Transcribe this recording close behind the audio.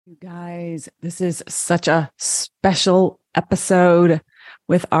You guys, this is such a special episode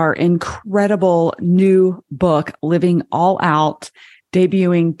with our incredible new book, Living All Out,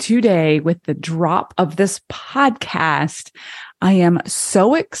 debuting today with the drop of this podcast. I am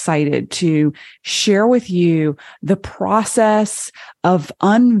so excited to share with you the process of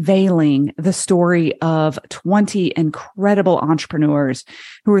unveiling the story of 20 incredible entrepreneurs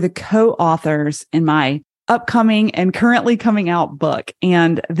who are the co-authors in my upcoming and currently coming out book.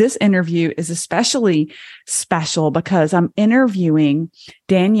 And this interview is especially special because I'm interviewing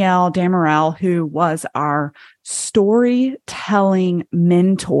Danielle Damorell, who was our storytelling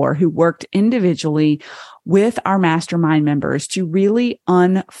mentor who worked individually with our mastermind members to really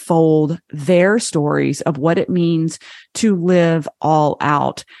unfold their stories of what it means to live all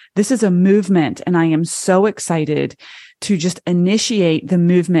out. This is a movement, and I am so excited to just initiate the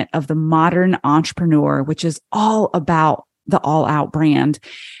movement of the modern entrepreneur, which is all about the All Out brand,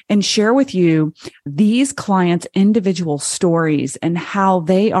 and share with you these clients' individual stories and how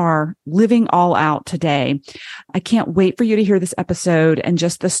they are living all out today. I can't wait for you to hear this episode and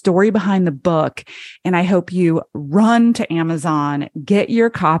just the story behind the book. And I hope you run to Amazon, get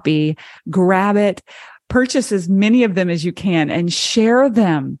your copy, grab it, purchase as many of them as you can, and share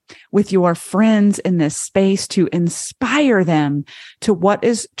them with your friends in this space to inspire them to what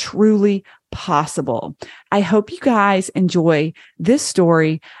is truly possible. I hope you guys enjoy this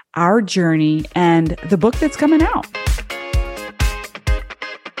story, our journey, and the book that's coming out.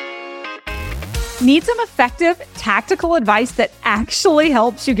 Need some effective, tactical advice that actually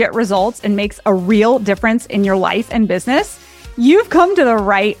helps you get results and makes a real difference in your life and business? You've come to the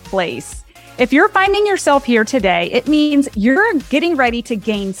right place. If you're finding yourself here today, it means you're getting ready to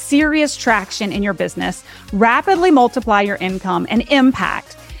gain serious traction in your business, rapidly multiply your income and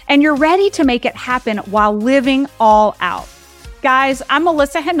impact, and you're ready to make it happen while living all out. Guys, I'm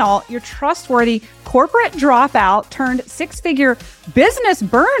Melissa Henault, your trustworthy corporate dropout turned six-figure business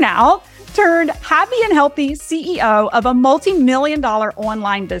burnout turned happy and healthy CEO of a multi-million-dollar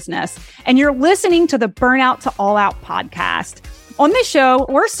online business. And you're listening to the Burnout to All Out podcast. On this show,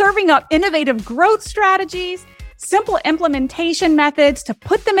 we're serving up innovative growth strategies, simple implementation methods to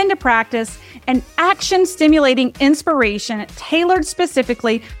put them into practice, and action-stimulating inspiration tailored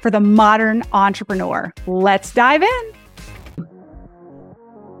specifically for the modern entrepreneur. Let's dive in.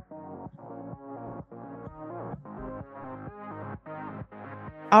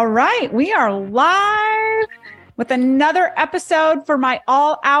 All right, we are live with another episode for my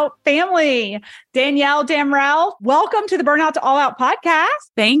All Out family. Danielle Damorell, welcome to the Burnout to All Out podcast.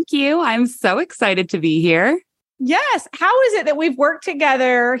 Thank you. I'm so excited to be here. Yes. How is it that we've worked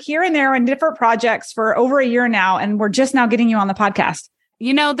together here and there on different projects for over a year now, and we're just now getting you on the podcast?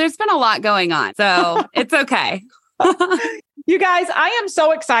 You know, there's been a lot going on, so it's okay. You guys, I am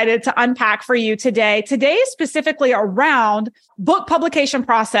so excited to unpack for you today. Today is specifically around book publication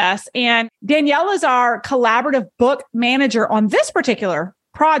process. And Danielle is our collaborative book manager on this particular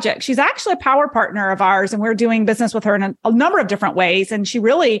project. She's actually a power partner of ours, and we're doing business with her in a number of different ways. And she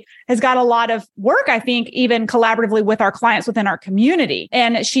really has got a lot of work, I think, even collaboratively with our clients within our community.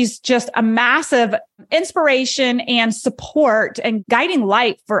 And she's just a massive inspiration and support and guiding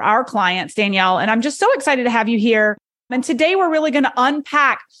light for our clients, Danielle. And I'm just so excited to have you here. And today we're really going to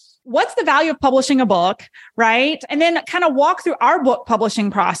unpack what's the value of publishing a book, right? And then kind of walk through our book publishing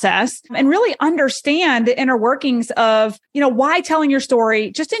process and really understand the inner workings of, why telling your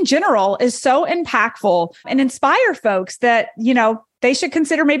story just in general is so impactful and inspire folks that, they should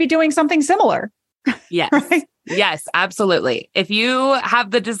consider maybe doing something similar. Yes. Right? Yes, absolutely. If you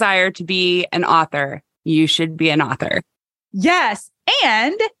have the desire to be an author, you should be an author. Yes.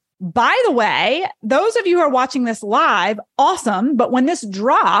 And by the way, those of you who are watching this live, awesome. But when this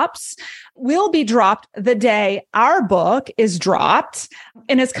drops, will be dropped the day our book is dropped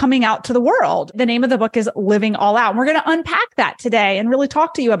and is coming out to the world. The name of the book is Living All Out. And we're going to unpack that today and really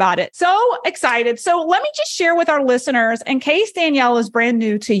talk to you about it. So excited. So let me just share with our listeners, in case Danielle is brand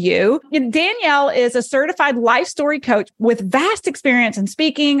new to you. Danielle is a certified life story coach with vast experience in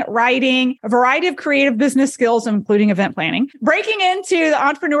speaking, writing, a variety of creative business skills, including event planning, breaking into the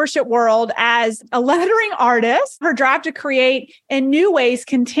entrepreneurship world as a lettering artist. Her drive to create in new ways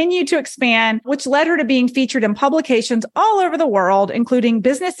continued to expand, which led her to being featured in publications all over the world, including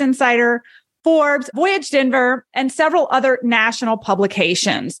Business Insider, Forbes, Voyage Denver, and several other national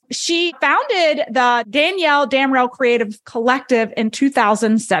publications. She founded the Danielle Damrell Creative Collective in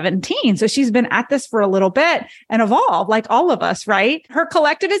 2017. So she's been at this for a little bit and evolved like all of us, right? Her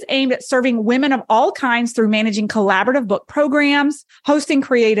collective is aimed at serving women of all kinds through managing collaborative book programs, hosting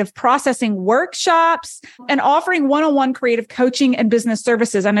creative processing workshops, and offering one-on-one creative coaching and business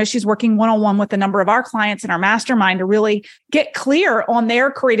services. I know she's working one-on-one with a number of our clients in our mastermind to really get clear on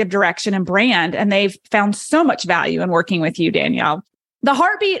their creative direction and brand. And they've found so much value in working with you, Danielle. The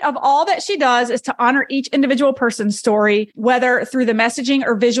heartbeat of all that she does is to honor each individual person's story, whether through the messaging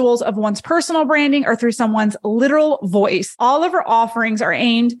or visuals of one's personal branding or through someone's literal voice. All of her offerings are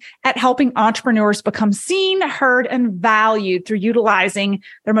aimed at helping entrepreneurs become seen, heard, and valued through utilizing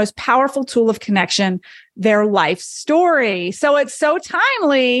their most powerful tool of connection, their life story. So it's so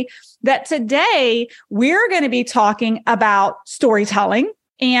timely that today we're going to be talking about storytelling.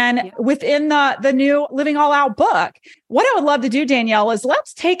 And within the new Living All Out book, what I would love to do, Danielle, is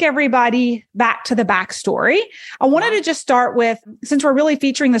let's take everybody back to the backstory. I wanted to just start with, since we're really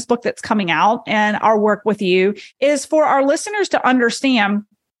featuring this book that's coming out and our work with you, is for our listeners to understand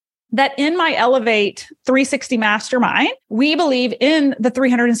that in my Elevate 360 Mastermind, we believe in the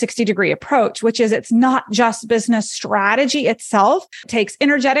 360-degree approach, which is it's not just business strategy itself. It takes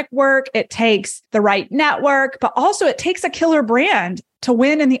energetic work. It takes the right network, but also it takes a killer brand to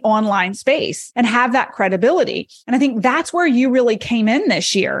win in the online space and have that credibility. And I think that's where you really came in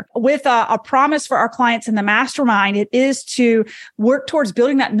this year with a promise for our clients in the mastermind. It is to work towards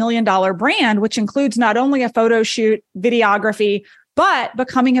building that $1 million brand, which includes not only a photo shoot, videography, but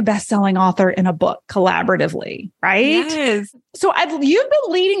becoming a best-selling author in a book collaboratively, right? Yes. So you've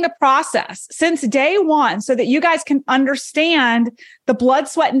been leading the process since day one so that you guys can understand the blood,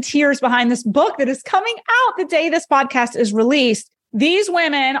 sweat, and tears behind this book that is coming out the day this podcast is released. These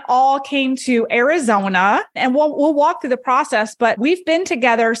women all came to Arizona, and we'll walk through the process, but we've been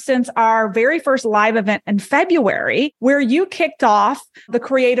together since our very first live event in February, where you kicked off the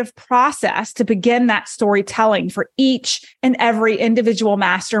creative process to begin that storytelling for each and every individual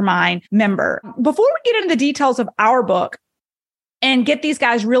mastermind member. Before we get into the details of our book and get these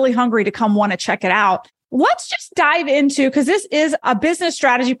guys really hungry to come want to check it out, let's just dive into, because this is a business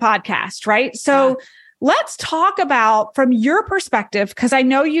strategy podcast, right? So let's talk about, from your perspective, because I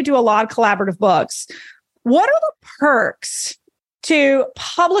know you do a lot of collaborative books, what are the perks to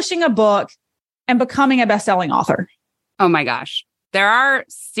publishing a book and becoming a best-selling author? Oh my gosh. There are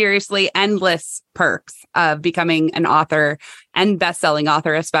seriously endless perks of becoming an author and best-selling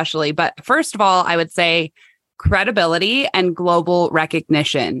author, especially. But first of all, I would say credibility and global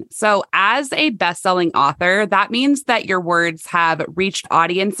recognition. So as a best-selling author, that means that your words have reached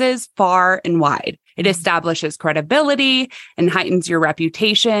audiences far and wide. It establishes credibility and heightens your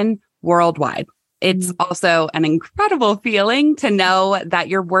reputation worldwide. It's also an incredible feeling to know that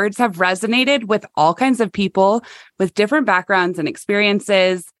your words have resonated with all kinds of people with different backgrounds and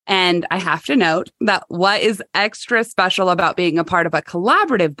experiences. And I have to note that what is extra special about being a part of a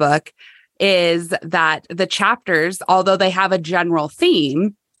collaborative book is that the chapters, although they have a general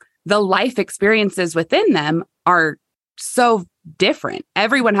theme, the life experiences within them are so different.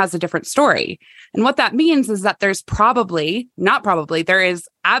 Everyone has a different story. And what that means is that there is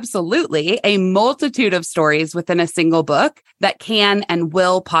absolutely a multitude of stories within a single book that can and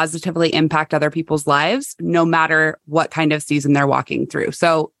will positively impact other people's lives, no matter what kind of season they're walking through.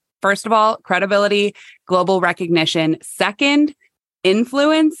 So first of all, credibility, global recognition. Second,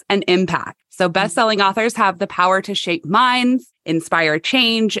 influence and impact. So best-selling authors have the power to shape minds, inspire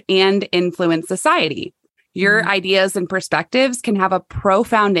change, and influence society. Your ideas and perspectives can have a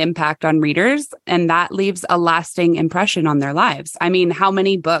profound impact on readers, and that leaves a lasting impression on their lives. I mean, how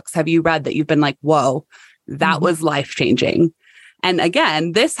many books have you read that you've been like, whoa, that was life-changing? And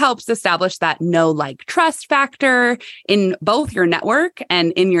again, this helps establish that know, like, trust factor in both your network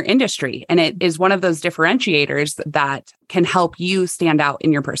and in your industry. And it is one of those differentiators that can help you stand out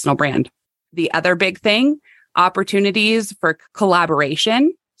in your personal brand. The other big thing, opportunities for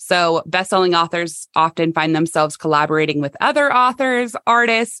collaboration. So best-selling authors often find themselves collaborating with other authors,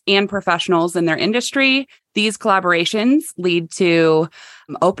 artists, and professionals in their industry. These collaborations lead to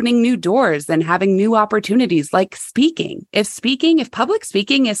opening new doors and having new opportunities like speaking. If public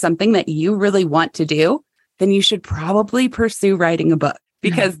speaking is something that you really want to do, then you should probably pursue writing a book,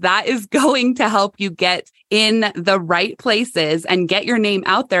 because that is going to help you get in the right places and get your name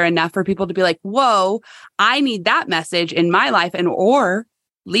out there enough for people to be like, whoa, I need that message in my life, or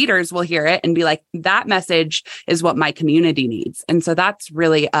leaders will hear it and be like, that message is what my community needs. And so that's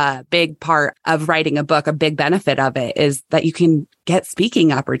really a big part of writing a book. A big benefit of it is that you can get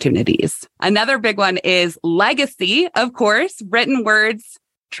speaking opportunities. Another big one is legacy. Of course, written words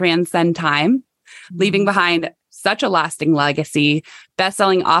transcend time, leaving behind such a lasting legacy.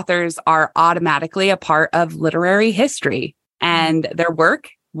 Best-selling authors are automatically a part of literary history, and their work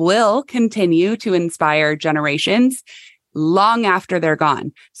will continue to inspire generations long after they're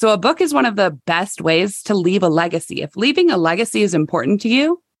gone. So a book is one of the best ways to leave a legacy. If leaving a legacy is important to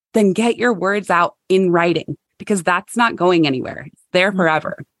you, then get your words out in writing, because that's not going anywhere. It's there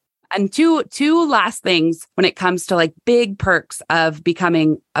forever. And two last things when it comes to like big perks of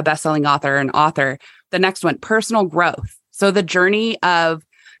becoming a best-selling author, an author. The next one, personal growth. So the journey of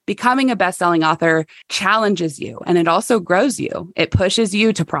becoming a best-selling author challenges you, and it also grows you. It pushes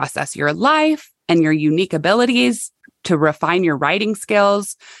you to process your life and your unique abilities, to refine your writing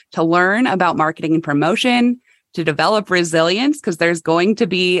skills, to learn about marketing and promotion, to develop resilience, because there's going to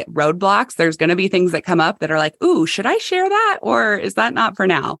be roadblocks. There's going to be things that come up that are like, ooh, should I share that? Or is that not for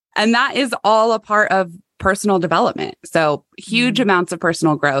now? And that is all a part of personal development. So huge amounts of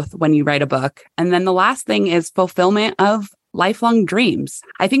personal growth when you write a book. And then the last thing is fulfillment of lifelong dreams.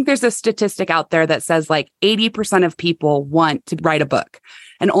 I think there's a statistic out there that says like 80% of people want to write a book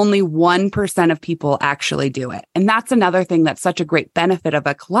and only 1% of people actually do it. And that's another thing that's such a great benefit of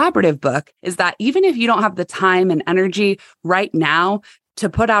a collaborative book, is that even if you don't have the time and energy right now to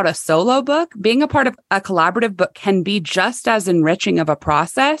put out a solo book, being a part of a collaborative book can be just as enriching of a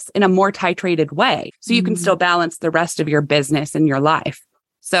process in a more titrated way. So you can still balance the rest of your business and your life.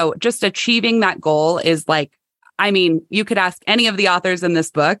 So just achieving that goal is like, I mean, you could ask any of the authors in this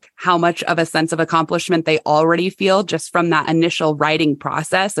book how much of a sense of accomplishment they already feel just from that initial writing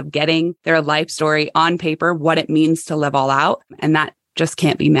process of getting their life story on paper, what it means to live all out. And that just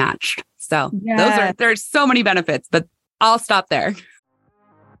can't be matched. So there's so many benefits, but I'll stop there.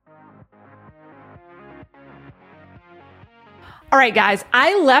 All right, guys,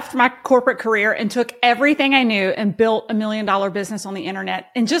 I left my corporate career and took everything I knew and built $1 million business on the internet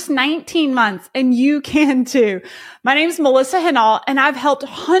in just 19 months. And you can too. My name is Melissa Hinault, and I've helped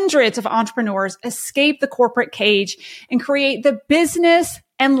hundreds of entrepreneurs escape the corporate cage and create the business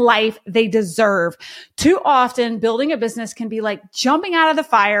and life they deserve. Too often, building a business can be like jumping out of the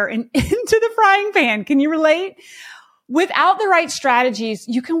fire and into the frying pan. Can you relate? Without the right strategies,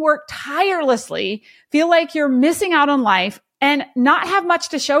 you can work tirelessly, feel like you're missing out on life, and not have much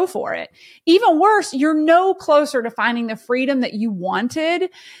to show for it. Even worse, you're no closer to finding the freedom that you wanted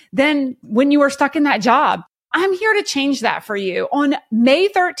than when you were stuck in that job. I'm here to change that for you. On May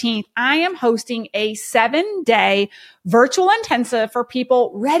 13th, I am hosting a 7-day virtual intensive for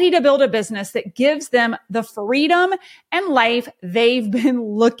people ready to build a business that gives them the freedom and life they've been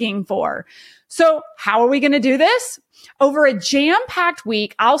looking for. So how are we going to do this? Over a jam-packed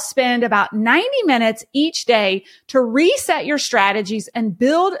week, I'll spend about 90 minutes each day to reset your strategies and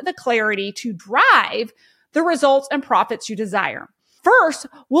build the clarity to drive the results and profits you desire. First,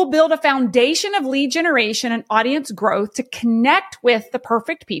 we'll build a foundation of lead generation and audience growth to connect with the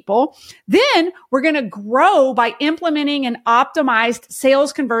perfect people. Then we're going to grow by implementing an optimized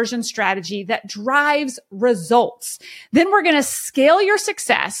sales conversion strategy that drives results. Then we're going to scale your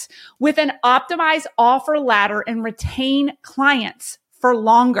success with an optimized offer ladder and retain clients for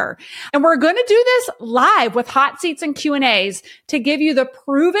longer. And we're going to do this live with hot seats and Q&As to give you the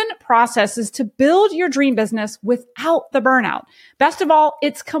proven processes to build your dream business without the burnout. Best of all,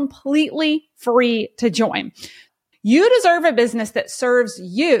 it's completely free to join. You deserve a business that serves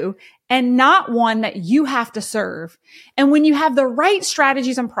you and not one that you have to serve. And when you have the right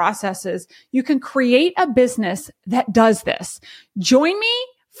strategies and processes, you can create a business that does this. Join me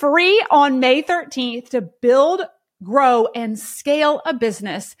free on May 13th to build, grow, and scale a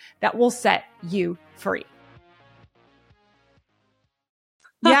business that will set you free.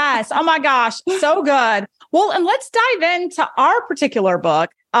 Yes. Oh my gosh. So good. Well, and let's dive into our particular book,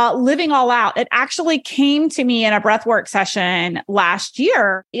 Living All Out. It actually came to me in a breathwork session last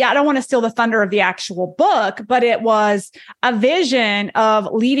year. Yeah, I don't want to steal the thunder of the actual book, but it was a vision of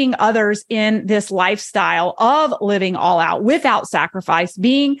leading others in this lifestyle of living all out without sacrifice,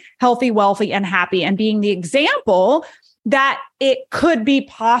 being healthy, wealthy, and happy, and being the example that it could be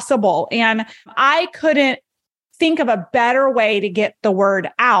possible. And I couldn't think of a better way to get the word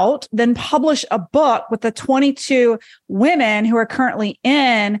out than publish a book with the 22 women who are currently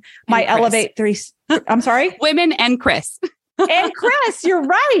in my Elevate 3. I'm sorry? Women and Chris. And Chris, you're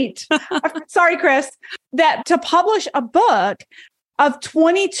right. Sorry, Chris. That to publish a book of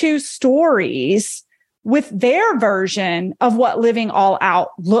 22 stories with their version of what living all out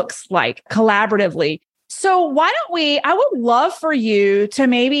looks like collaboratively. So I would love for you to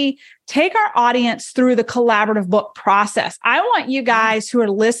maybe take our audience through the collaborative book process. I want you guys who are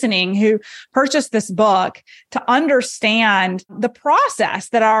listening, who purchased this book, to understand the process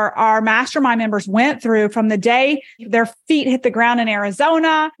that our mastermind members went through from the day their feet hit the ground in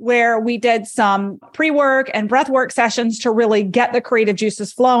Arizona, where we did some pre-work and breath work sessions to really get the creative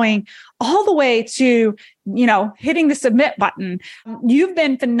juices flowing, all the way to, hitting the submit button. You've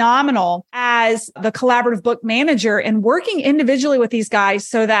been phenomenal as the collaborative book manager and working individually with these guys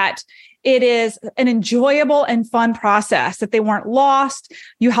so that it is an enjoyable and fun process, that they weren't lost.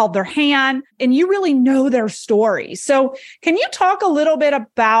 You held their hand and you really know their story. So can you talk a little bit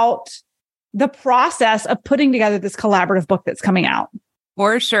about the process of putting together this collaborative book that's coming out?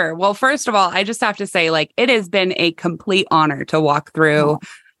 For sure. Well, first of all, I just have to say, it has been a complete honor to walk through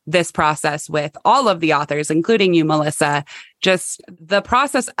this process with all of the authors, including you, Melissa. Just the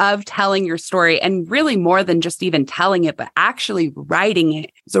process of telling your story, and really more than just even telling it, but actually writing it,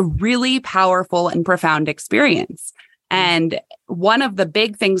 is a really powerful and profound experience. And one of the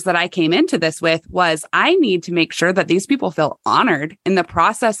big things that I came into this with was I need to make sure that these people feel honored in the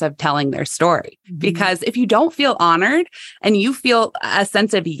process of telling their story. Mm-hmm. Because if you don't feel honored and you feel a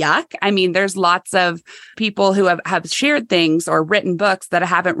sense of yuck, there's lots of people who have shared things or written books that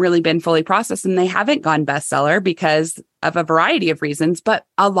haven't really been fully processed, and they haven't gone bestseller because of a variety of reasons. But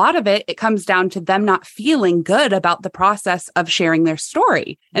a lot of it comes down to them not feeling good about the process of sharing their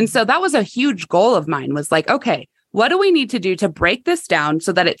story. And so that was a huge goal of mine, was okay, what do we need to do to break this down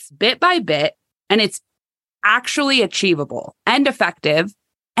so that it's bit by bit and it's actually achievable and effective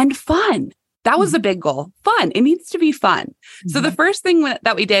and fun? That was the big goal. Fun. It needs to be fun. Mm-hmm. So the first thing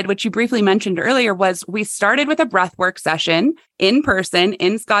that we did, which you briefly mentioned earlier, was we started with a breathwork session in person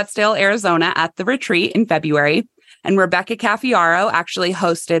in Scottsdale, Arizona at the retreat in February. And Rebecca Caffiaro actually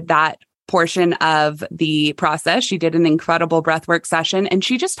hosted that portion of the process. She did an incredible breathwork session, and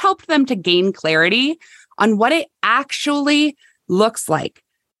she just helped them to gain clarity on what it actually looks like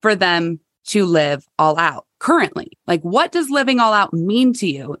for them to live all out currently. What does living all out mean to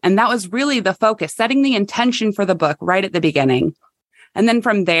you? And that was really the focus, setting the intention for the book right at the beginning. And then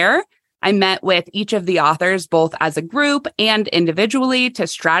from there, I met with each of the authors, both as a group and individually, to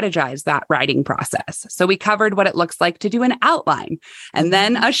strategize that writing process. So we covered what it looks like to do an outline and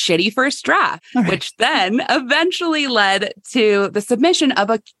then a shitty first draft, which then eventually led to the submission of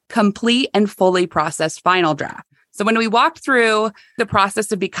a complete and fully processed final draft. So when we walked through the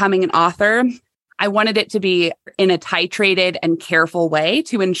process of becoming an author, I wanted it to be in a titrated and careful way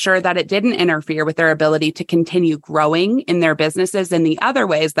to ensure that it didn't interfere with their ability to continue growing in their businesses and the other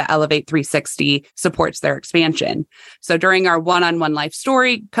ways that Elevate 360 supports their expansion. So during our one-on-one life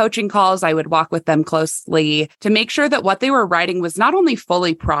story coaching calls, I would walk with them closely to make sure that what they were writing was not only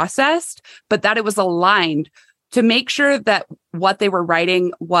fully processed, but that it was aligned, to make sure that what they were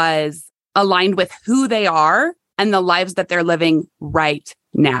writing was aligned with who they are and the lives that they're living right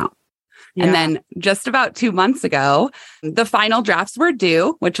now. Yeah. And then just about 2 months ago, the final drafts were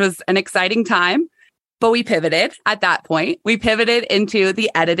due, which was an exciting time. But we pivoted at that point. We pivoted into the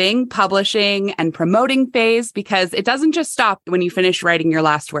editing, publishing, and promoting phase, because it doesn't just stop when you finish writing your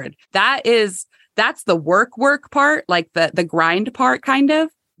last word. That's the work part, the grind part kind of.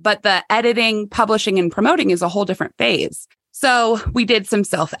 But the editing, publishing, and promoting is a whole different phase. So we did some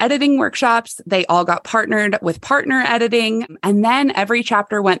self-editing workshops. They all got partnered with partner editing. And then every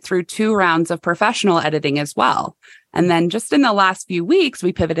chapter went through 2 rounds of professional editing as well. And then just in the last few weeks,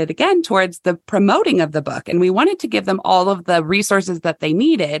 we pivoted again towards the promoting of the book. And we wanted to give them all of the resources that they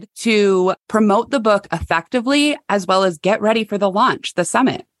needed to promote the book effectively, as well as get ready for the launch, the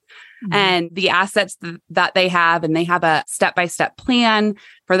summit. Mm-hmm. And the assets that they have, and they have a step-by-step plan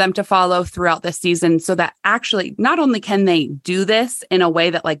for them to follow throughout the season, so that actually not only can they do this in a way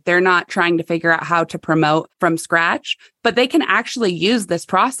that they're not trying to figure out how to promote from scratch, but they can actually use this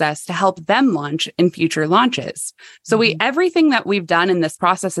process to help them launch in future launches. So everything that we've done in this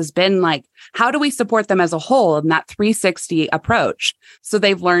process has been how do we support them as a whole in that 360 approach? So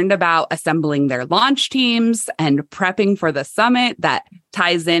they've learned about assembling their launch teams and prepping for the summit that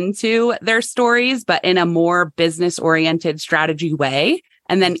ties into their stories, but in a more business-oriented strategy way.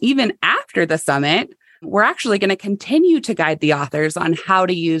 And then even after the summit, we're actually going to continue to guide the authors on how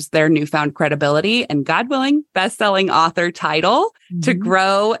to use their newfound credibility and, God willing, best-selling author title to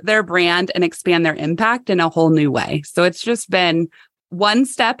grow their brand and expand their impact in a whole new way. So it's just been one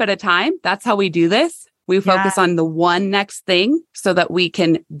step at a time. That's how we do this. We focus on the one next thing so that we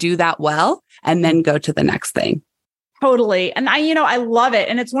can do that well and then go to the next thing. Totally. And I love it.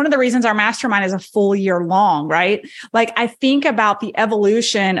 And it's one of the reasons our mastermind is a full year long, right? Like I think about the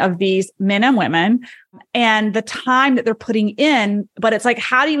evolution of these men and women and the time that they're putting in, but it's like,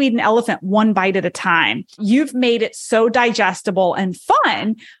 how do you eat an elephant one bite at a time? You've made it so digestible and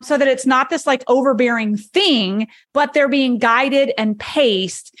fun so that it's not this like overbearing thing, but they're being guided and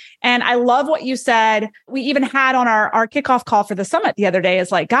paced. And I love what you said. We even had on our kickoff call for the summit the other day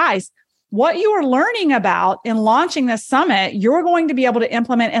is like, guys, what you are learning about in launching this summit, you're going to be able to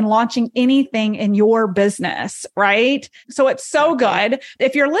implement in launching anything in your business, right? So it's so good.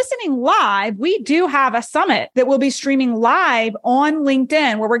 If you're listening live, we do have a summit that will be streaming live on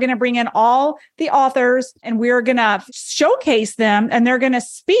LinkedIn where we're going to bring in all the authors and we're going to showcase them and they're going to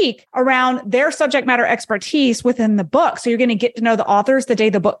speak around their subject matter expertise within the book. So you're going to get to know the authors the day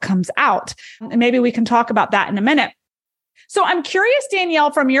the book comes out. And maybe we can talk about that in a minute. So I'm curious,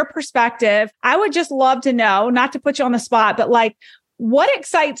 Danielle, from your perspective, I would just love to know, not to put you on the spot, but like, what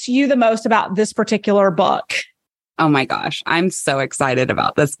excites you the most about this particular book? Oh my gosh, I'm so excited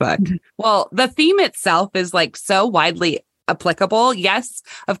about this book. Well, the theme itself is like so widely applicable. Yes,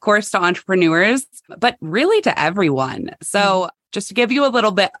 of course, to entrepreneurs, but really to everyone. So just to give you a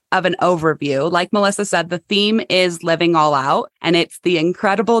little bit of an overview, like Melissa said, the theme is living all out, and it's the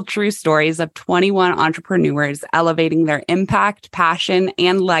incredible true stories of 21 entrepreneurs elevating their impact, passion,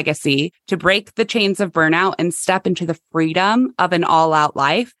 and legacy to break the chains of burnout and step into the freedom of an all-out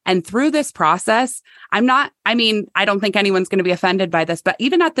life. And through this process, I don't think anyone's going to be offended by this, but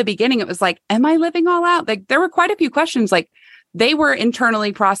even at the beginning, it was like, am I living all out? Like there were quite a few questions, like they were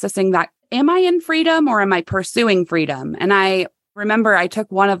internally processing that. Am I in freedom or am I pursuing freedom? And I remember I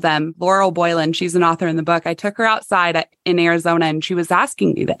took one of them, Laurel Boylan, she's an author in the book. I took her outside in Arizona and she was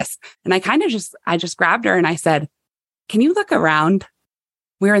asking me this. And I just grabbed her and I said, can you look around?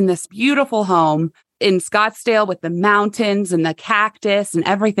 We're in this beautiful home in Scottsdale with the mountains and the cactus and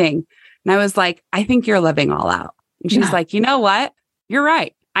everything. And I was like, I think you're living all out. And she's like, you know what? You're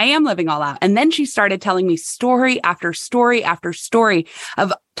right. I am living all out. And then she started telling me story after story after story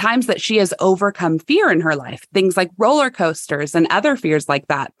of times that she has overcome fear in her life, things like roller coasters and other fears like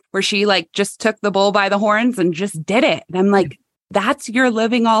that, where she like just took the bull by the horns and just did it. And I'm like, that's your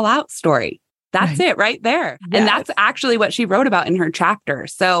living all out story. That's it right there. Yes. And that's actually what she wrote about in her chapter.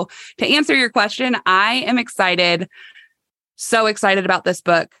 So to answer your question, I am excited, so excited about this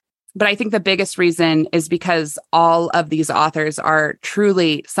book. But I think the biggest reason is because all of these authors are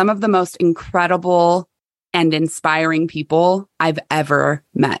truly some of the most incredible and inspiring people I've ever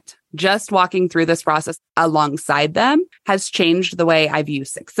met. Just walking through this process alongside them has changed the way I view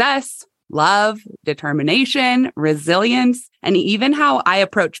success, love, determination, resilience, and even how I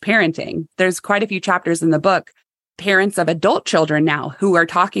approach parenting. There's quite a few chapters in the book, parents of adult children now who are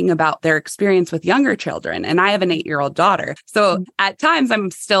talking about their experience with younger children. And I have an 8-year-old daughter. So at times I'm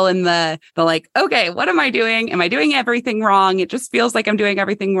still in the like, okay, what am I doing? Am I doing everything wrong? It just feels like I'm doing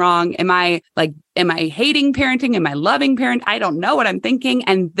everything wrong. Am I hating parenting? Am I loving parent? I don't know what I'm thinking.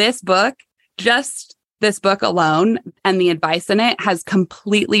 And this book, just this book alone and the advice in it has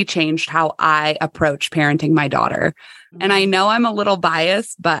completely changed how I approach parenting my daughter. And I know I'm a little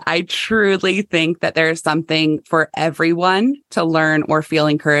biased, but I truly think that there's something for everyone to learn or feel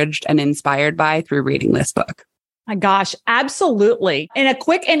encouraged and inspired by through reading this book. My gosh, absolutely. And a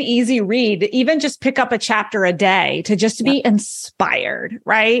quick and easy read, even just pick up a chapter a day to just be inspired,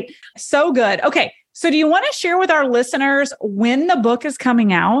 right? So good. Okay. So do you want to share with our listeners when the book is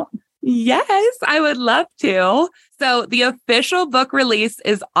coming out? Yes, I would love to. So the official book release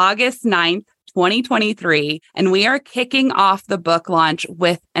is August 9th, 2023, and we are kicking off the book launch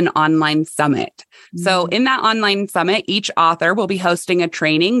with an online summit. So in that online summit, each author will be hosting a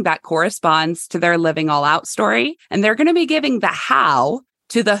training that corresponds to their living all out story, and they're going to be giving the how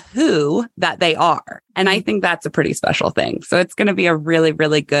to the who that they are. And I think that's a pretty special thing. So it's going to be a really,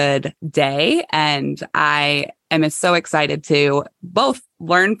 really good day. And I am so excited to both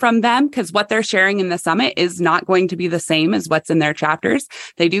learn from them because what they're sharing in the summit is not going to be the same as what's in their chapters.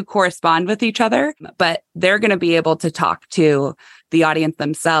 They do correspond with each other, but they're going to be able to talk to the audience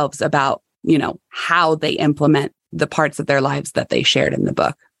themselves about, how they implement the parts of their lives that they shared in the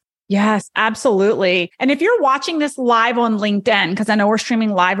book. Yes, absolutely. And if you're watching this live on LinkedIn, because I know we're streaming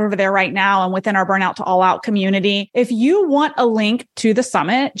live over there right now and within our Burnout to All Out community, if you want a link to the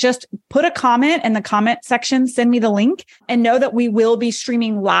summit, just put a comment in the comment section, send me the link, and know that we will be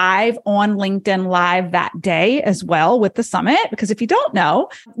streaming live on LinkedIn Live that day as well with the summit. Because if you don't know,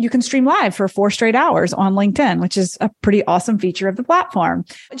 you can stream live for 4 straight hours on LinkedIn, which is a pretty awesome feature of the platform.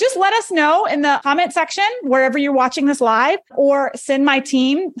 Just let us know in the comment section, wherever you're watching this live, or send my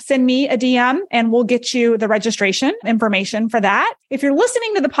team, send send me a DM and we'll get you the registration information for that. If you're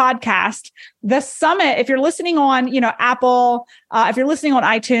listening to the podcast, the summit, if you're listening on, Apple, if you're listening on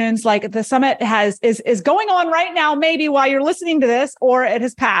iTunes, like the summit is going on right now, maybe while you're listening to this, or it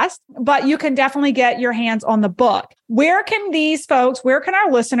has passed, but you can definitely get your hands on the book. Where can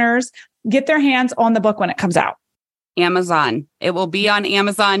our listeners get their hands on the book when it comes out? Amazon. It will be on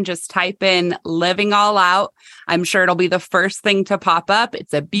Amazon. Just type in Living All Out. I'm sure it'll be the first thing to pop up.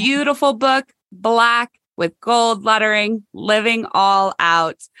 It's a beautiful book, black with gold lettering, Living All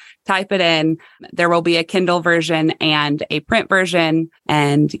Out. Type it in. There will be a Kindle version and a print version.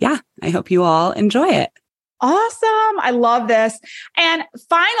 And yeah, I hope you all enjoy it. Awesome. I love this. And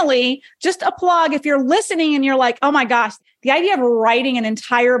finally, just a plug. If you're listening and you're like, oh my gosh, the idea of writing an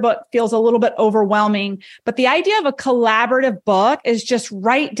entire book feels a little bit overwhelming, but the idea of a collaborative book is just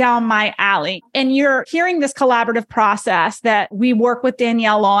right down my alley. And you're hearing this collaborative process that we work with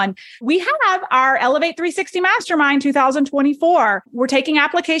Danielle on. We have our Elevate 360 Mastermind 2024. We're taking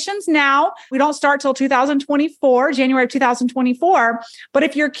applications now. We don't start till 2024, January of 2024. But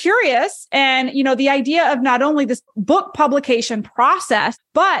if you're curious and, the idea of not only this book publication process,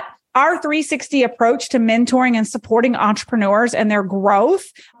 but our 360 approach to mentoring and supporting entrepreneurs and their growth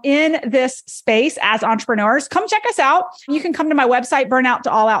in this space as entrepreneurs, come check us out. You can come to my website,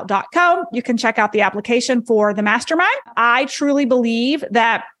 burnouttoallout.com. You can check out the application for the mastermind. I truly believe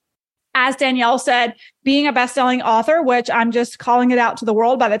that, as Danielle said, being a best-selling author, which I'm just calling it out to the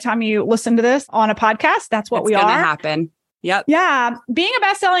world by the time you listen to this on a podcast, that's what we are. It's going to happen. Yep. Yeah. Being a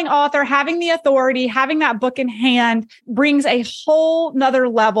best-selling author, having the authority, having that book in hand brings a whole nother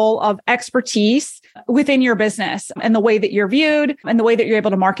level of expertise within your business and the way that you're viewed and the way that you're able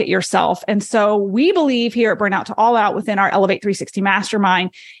to market yourself. And so we believe here at Burnout to All Out within our Elevate 360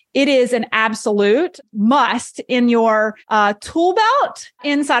 Mastermind, it is an absolute must in your tool belt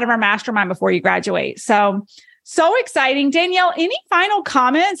inside of our mastermind before you graduate. So exciting. Danielle, any final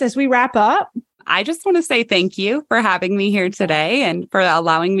comments as we wrap up? I just want to say thank you for having me here today and for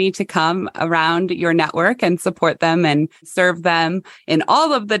allowing me to come around your network and support them and serve them in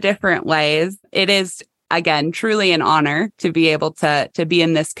all of the different ways. It is, again, truly an honor to be able to be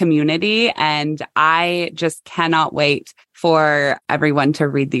in this community. And I just cannot wait for everyone to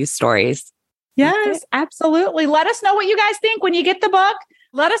read these stories. Yes, absolutely. Let us know what you guys think when you get the book.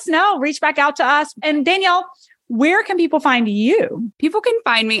 Let us know. Reach back out to us. And Danielle, where can people find you? People can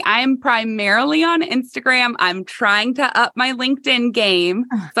find me. I am primarily on Instagram. I'm trying to up my LinkedIn game.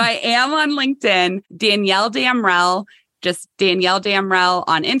 So I am on LinkedIn, Danielle Damrell, just Danielle Damrell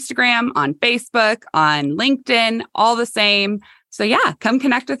on Instagram, on Facebook, on LinkedIn, all the same. So yeah, come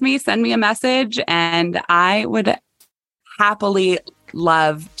connect with me, send me a message, and I would happily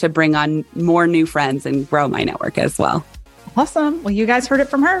love to bring on more new friends and grow my network as well. Awesome. Well, you guys heard it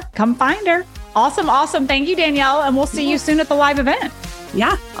from her. Come find her. Awesome. Thank you, Danielle. And we'll see you soon at the live event.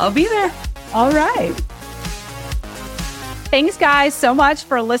 Yeah, I'll be there. All right. Thanks, guys, so much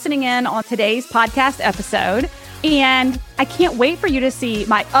for listening in on today's podcast episode. And I can't wait for you to see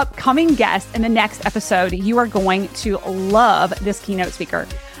my upcoming guest in the next episode. You are going to love this keynote speaker.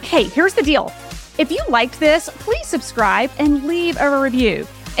 Hey, here's the deal. If you liked this, please subscribe and leave a review.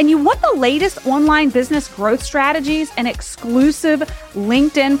 And you want the latest online business growth strategies and exclusive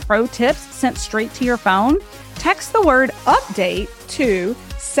LinkedIn pro tips sent straight to your phone? Text the word update to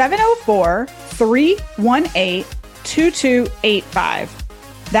 704-318-2285.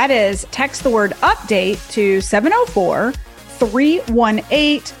 That is, text the word update to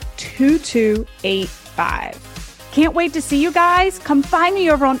 704-318-2285. Can't wait to see you guys. Come find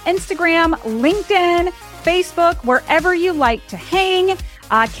me over on Instagram, LinkedIn, Facebook, wherever you like to hang.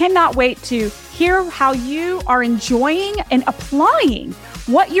 I cannot wait to hear how you are enjoying and applying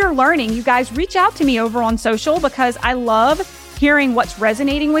what you're learning. You guys reach out to me over on social because I love hearing what's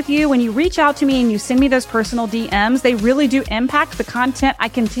resonating with you. When you reach out to me and you send me those personal DMs, they really do impact the content I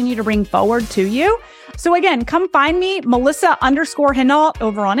continue to bring forward to you. So again, come find me, Melissa_Henault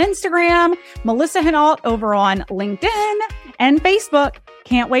over on Instagram, Melissa Henault over on LinkedIn and Facebook.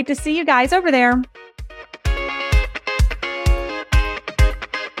 Can't wait to see you guys over there.